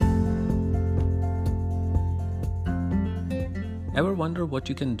Ever wonder what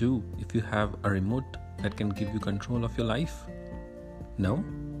you can do if you have a remote that can give you control of your life? No?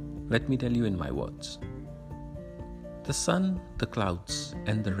 Let me tell you in my words. The sun, the clouds,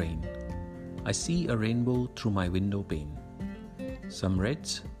 and the rain. I see a rainbow through my window pane. Some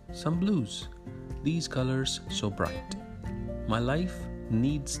reds, some blues. These colors so bright. My life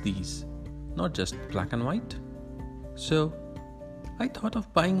needs these, not just black and white. So, I thought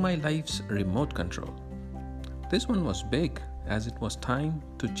of buying my life's remote control. This one was big, as it was time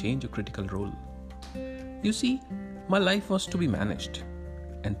to change a critical role. You see, my life was to be managed.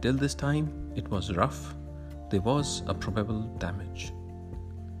 Until this time, it was rough. There was a probable damage.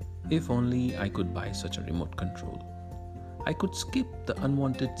 If only I could buy such a remote control. I could skip the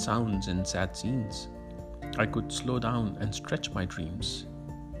unwanted sounds and sad scenes. I could slow down and stretch my dreams.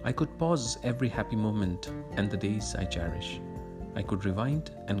 I could pause every happy moment and the days I cherish. I could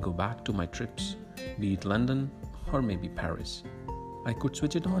rewind and go back to my trips, be it London or maybe Paris. I could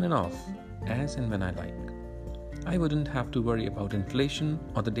switch it on and off as and when I like. I wouldn't have to worry about inflation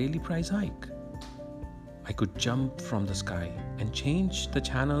or the daily price hike. I could jump from the sky and change the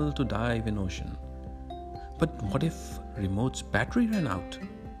channel to dive in ocean. But what if remote's battery ran out?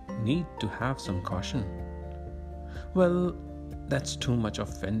 Need to have some caution. Well, that's too much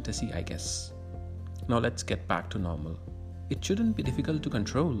of fantasy, I guess. Now let's get back to normal. It shouldn't be difficult to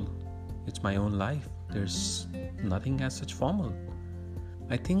control. It's my own life. There's nothing as such formal.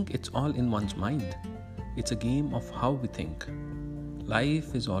 I think it's all in one's mind. It's a game of how we think.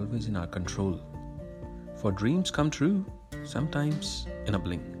 Life is always in our control. For dreams come true, sometimes in a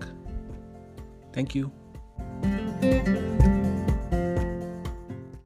blink. Thank you.